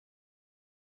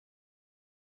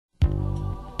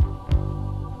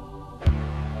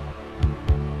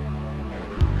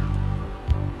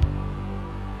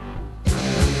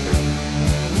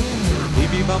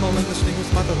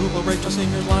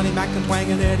singers, Lonnie Mack and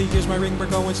twangin, Eddy. Here's my ring, we're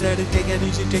going steady. Take it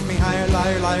easy, take me higher,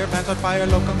 liar, liar. Pants on fire,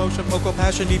 locomotion, Poco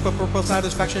passion, deep of purple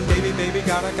satisfaction. Baby, baby,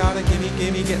 gotta, gimme,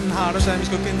 gimme, getting hotter. Sammy's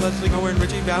cookin, Lesley, Gore,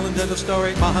 Ritchie, Valens, end of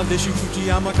story. Mahavishnu,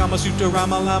 fujiyama, kama-sutra,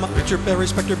 rama-lama. Ritchie, Berry,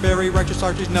 Spector, Berry, Righteous,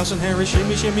 Archies, Nilsson,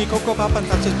 Shimmy, Shimmy, Coco Poppin,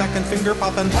 that's his back and finger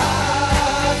poppin.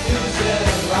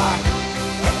 Rock.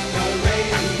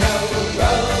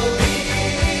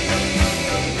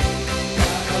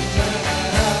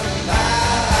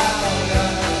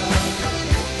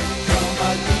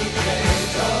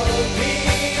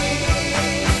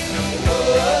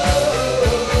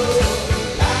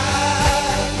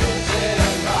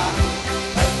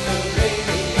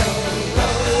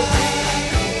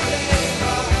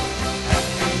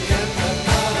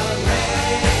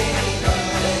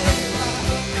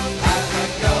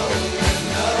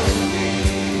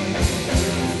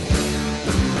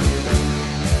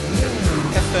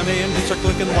 And beats are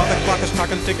clickin' while the clock is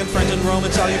tock-a-tickin. Friends in Rome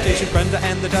and salutations, Brenda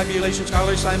and the tabulation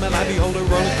scholars, Simon, Abbey, Holder,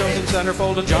 Rolling Stones and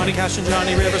centerfold, and Johnny Cash and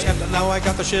Johnny Rivers. Now I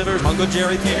got the shivers. Mungo,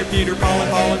 Jerry, Peter, Paul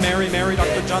and Mary,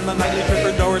 Dr. John, the nightly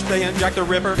tripper, Doris Day and Jack the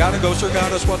Ripper. Gotta go, sir,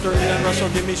 gotta swelter, and Russell,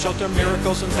 give me shelter,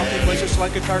 miracles and funky places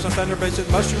like guitars and fender basses.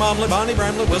 Mushroom omelet, Bonnie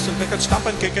Bramlett, Wilson Pickett, stop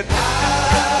and kick it.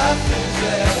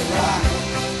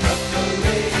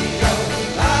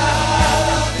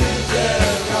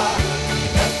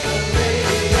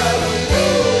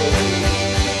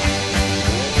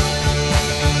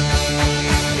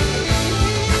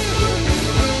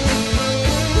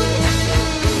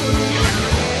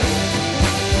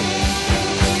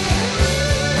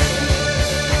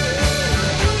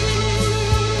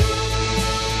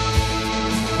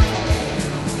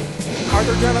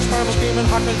 Arthur, Janice, Marvel, Scheme,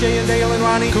 Hockman, Jay and Dale and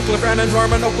Ronnie, Hoople, Brandon,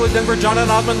 Norman, Oakland, Denver, John and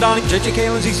Osmond, Donnie, JJ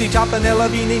Kalen, ZC Top and Ella,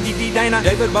 Beanie, DD, Dana,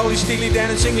 David, Bowie, Steely Dan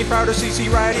and Singly, Prouder,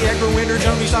 CC, Righty, Edgar, Winter,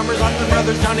 Johnny Summers, London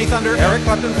Brothers, Johnny Thunder, Eric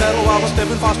Clapton, Pedal, Wallace,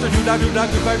 Devin Foster, Doodah, Good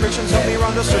Vibrations, Help Me,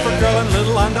 Rhonda, Surfer Girl and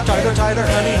Little Unda, Tighter,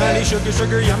 Honey,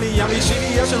 Sugar, Yummy,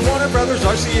 CBS and Warner Brothers,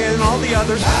 RCA and all the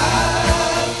others.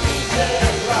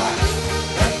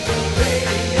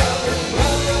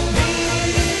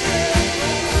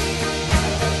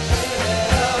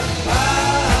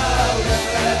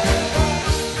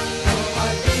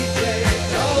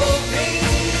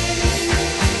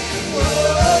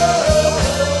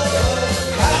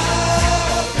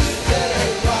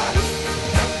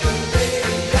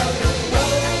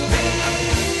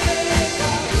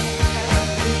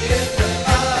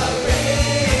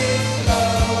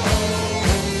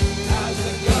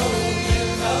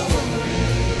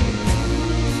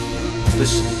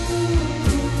 Listen.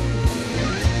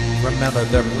 Remember,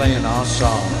 they're playing our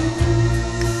song.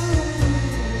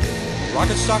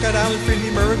 Rocket, socket, Island, freely,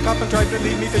 Murray, Cop, and tried to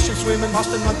lead me fishing, swimming,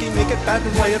 Boston monkey, make it bad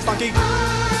and play it funky.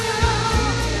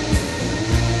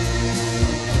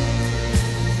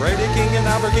 Brady King and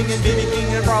Albert King and BB King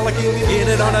and Frolicking, get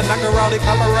it on a Nagarati,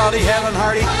 Paparazzi, Helen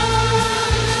Hardy.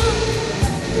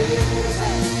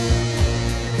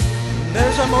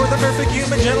 There's a more than perfect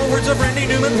human, gentle words of Randy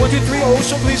Newman. 1, 2, 3, oh,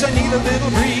 so please, I need a little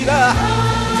breather.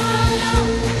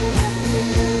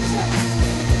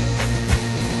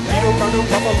 Vito, Cardo,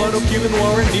 Papa, Lotto, Cuban,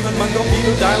 Warren, Demon, Mungo,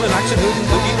 Vito, Dylan, Action, Newton,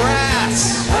 Boogie,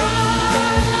 Brass.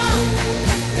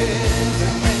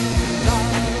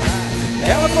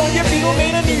 California, Beatle,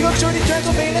 Maine, New York City,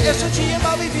 Transylvania, SOG, and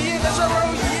Bobby V, and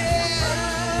SRO, yeah.